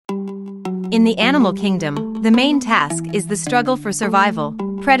In the animal kingdom, the main task is the struggle for survival.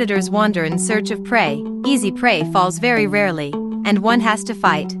 Predators wander in search of prey, easy prey falls very rarely, and one has to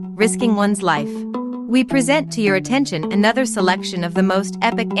fight, risking one's life. We present to your attention another selection of the most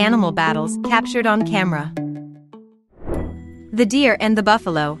epic animal battles captured on camera. The deer and the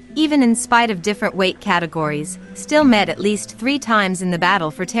buffalo, even in spite of different weight categories, still met at least 3 times in the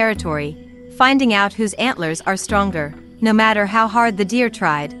battle for territory, finding out whose antlers are stronger. No matter how hard the deer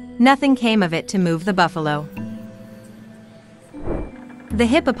tried, nothing came of it to move the buffalo. The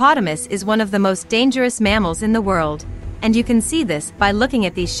hippopotamus is one of the most dangerous mammals in the world, and you can see this by looking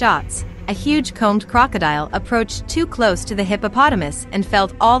at these shots. A huge combed crocodile approached too close to the hippopotamus and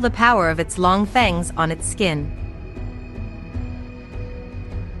felt all the power of its long fangs on its skin.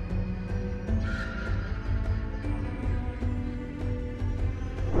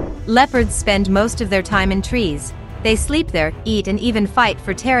 Leopards spend most of their time in trees. They sleep there, eat and even fight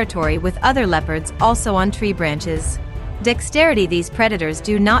for territory with other leopards also on tree branches. Dexterity these predators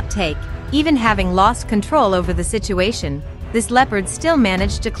do not take. Even having lost control over the situation, this leopard still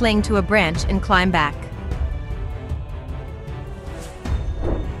managed to cling to a branch and climb back.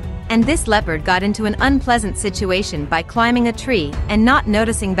 And this leopard got into an unpleasant situation by climbing a tree and not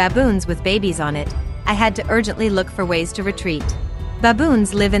noticing baboons with babies on it. I had to urgently look for ways to retreat.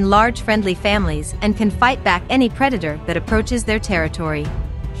 Baboons live in large friendly families and can fight back any predator that approaches their territory.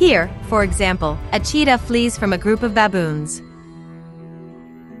 Here, for example, a cheetah flees from a group of baboons.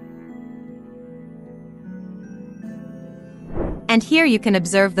 And here you can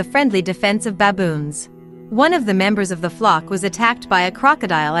observe the friendly defense of baboons. One of the members of the flock was attacked by a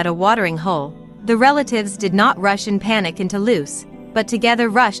crocodile at a watering hole. The relatives did not rush in panic into loose, but together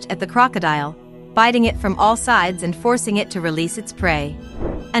rushed at the crocodile, biting it from all sides and forcing it to release its prey.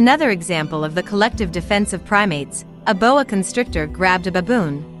 Another example of the collective defense of primates, a boa constrictor grabbed a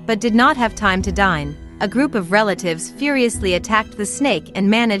baboon, but did not have time to dine. A group of relatives furiously attacked the snake and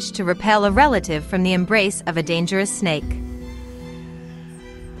managed to repel a relative from the embrace of a dangerous snake.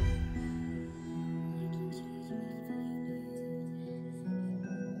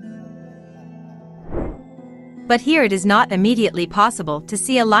 But here it is not immediately possible to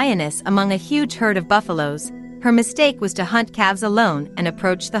see a lioness among a huge herd of buffaloes. Her mistake was to hunt calves alone and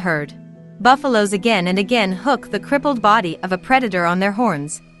approach the herd. Buffaloes again and again hook the crippled body of a predator on their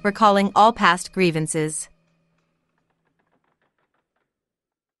horns, recalling all past grievances.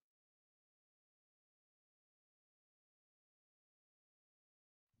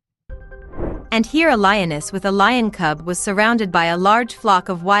 And here a lioness with a lion cub was surrounded by a large flock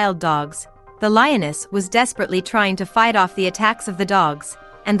of wild dogs. The lioness was desperately trying to fight off the attacks of the dogs,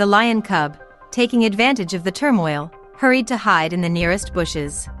 and the lion cub, taking advantage of the turmoil, hurried to hide in the nearest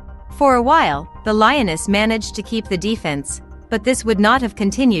bushes. For a while, the lioness managed to keep the defense, but this would not have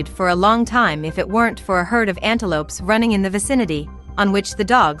continued for a long time if it weren't for a herd of antelopes running in the vicinity, on which the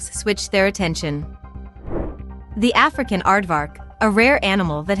dogs switched their attention. The African aardvark, a rare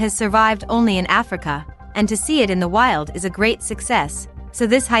animal that has survived only in Africa, and to see it in the wild is a great success. So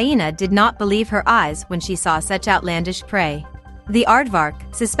this hyena did not believe her eyes when she saw such outlandish prey. The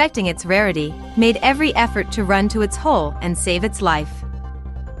aardvark, suspecting its rarity, made every effort to run to its hole and save its life.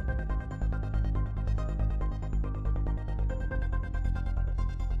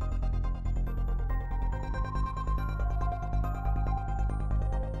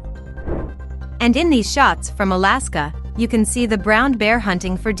 And in these shots from Alaska, you can see the brown bear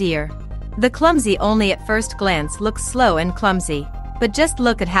hunting for deer. The clumsy only at first glance looks slow and clumsy. But just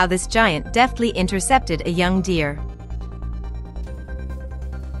look at how this giant deftly intercepted a young deer.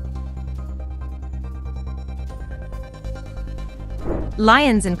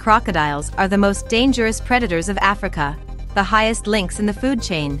 Lions and crocodiles are the most dangerous predators of Africa, the highest links in the food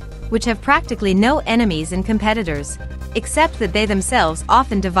chain, which have practically no enemies and competitors, except that they themselves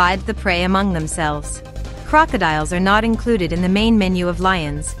often divide the prey among themselves. Crocodiles are not included in the main menu of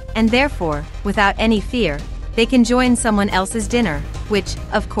lions, and therefore, without any fear, they can join someone else's dinner, which,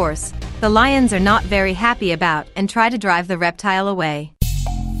 of course, the lions are not very happy about and try to drive the reptile away.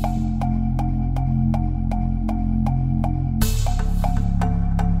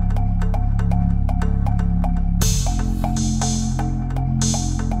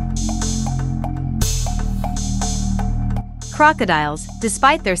 Crocodiles,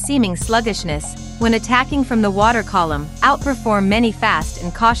 despite their seeming sluggishness, when attacking from the water column, outperform many fast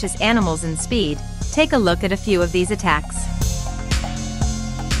and cautious animals in speed. Take a look at a few of these attacks.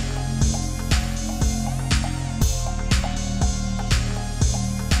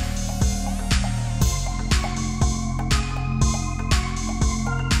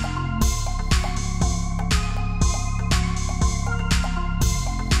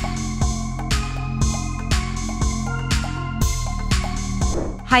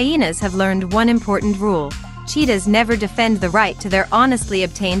 Hyenas have learned one important rule: cheetahs never defend the right to their honestly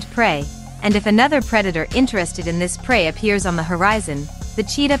obtained prey, and if another predator interested in this prey appears on the horizon, the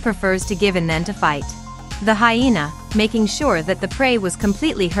cheetah prefers to give in than to fight. The hyena, making sure that the prey was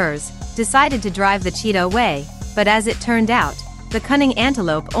completely hers, decided to drive the cheetah away, but as it turned out, the cunning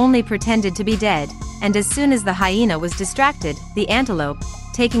antelope only pretended to be dead, and as soon as the hyena was distracted, the antelope,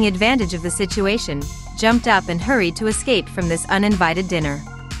 taking advantage of the situation, jumped up and hurried to escape from this uninvited dinner.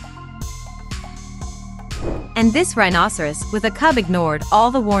 And this rhinoceros with a cub ignored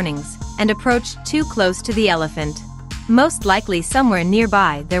all the warnings, and approached too close to the elephant. Most likely somewhere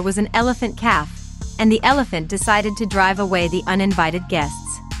nearby there was an elephant calf, and the elephant decided to drive away the uninvited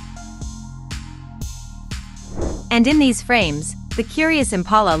guests. And in these frames, the curious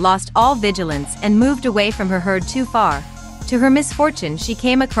impala lost all vigilance and moved away from her herd too far. To her misfortune, she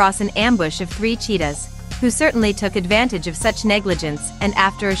came across an ambush of 3 cheetahs, who certainly took advantage of such negligence and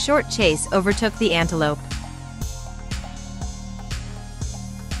after a short chase overtook the antelope.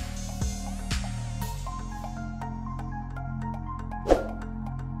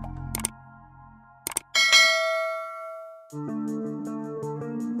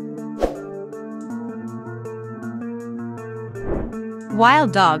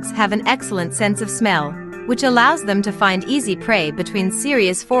 Wild dogs have an excellent sense of smell, which allows them to find easy prey between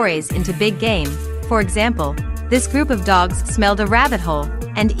serious forays into big game. For example, this group of dogs smelled a rabbit hole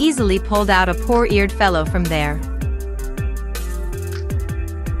and easily pulled out a poor-eared fellow from there.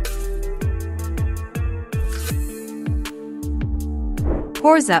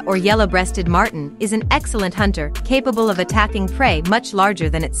 Horza or yellow-breasted marten is an excellent hunter capable of attacking prey much larger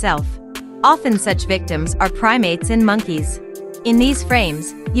than itself. Often such victims are primates and monkeys. In these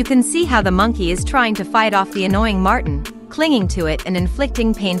frames, you can see how the monkey is trying to fight off the annoying marten, clinging to it and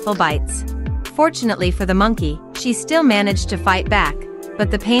inflicting painful bites. Fortunately for the monkey, she still managed to fight back, but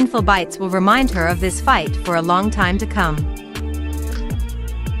the painful bites will remind her of this fight for a long time to come.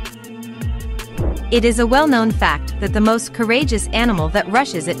 It is a well-known fact that the most courageous animal that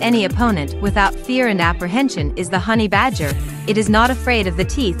rushes at any opponent without fear and apprehension is the honey badger. It is not afraid of the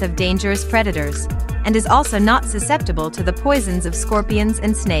teeth of dangerous predators, and is also not susceptible to the poisons of scorpions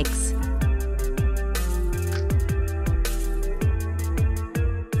and snakes.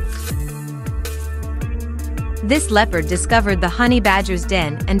 This leopard discovered the honey badger's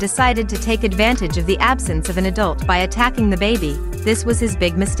den and decided to take advantage of the absence of an adult by attacking the baby. This was his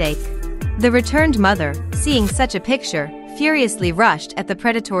big mistake. The returned mother, seeing such a picture, furiously rushed at the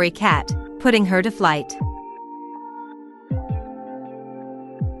predatory cat, putting her to flight.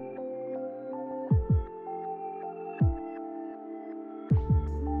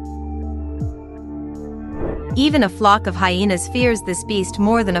 Even a flock of hyenas fears this beast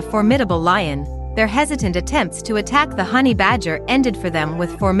more than a formidable lion. Their hesitant attempts to attack the honey badger ended for them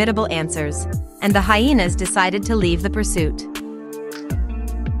with formidable answers, and the hyenas decided to leave the pursuit.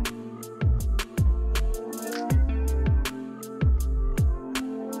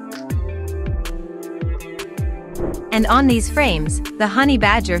 And on these frames, the honey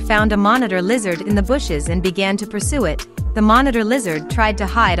badger found a monitor lizard in the bushes and began to pursue it. The monitor lizard tried to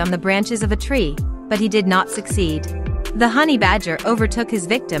hide on the branches of a tree, but he did not succeed. The honey badger overtook his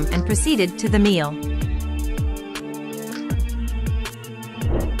victim and proceeded to the meal.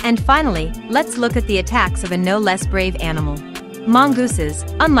 And finally, let's look at the attacks of a no less brave animal. Mongooses,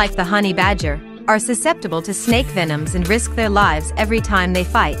 unlike the honey badger, are susceptible to snake venoms and risk their lives every time they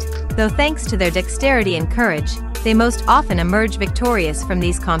fight, though thanks to their dexterity and courage, they most often emerge victorious from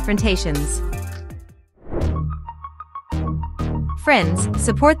these confrontations. Friends,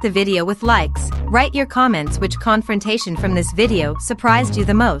 support the video with likes, write your comments which confrontation from this video surprised you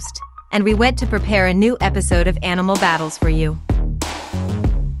the most, and we went to prepare a new episode of Animal Battles for you.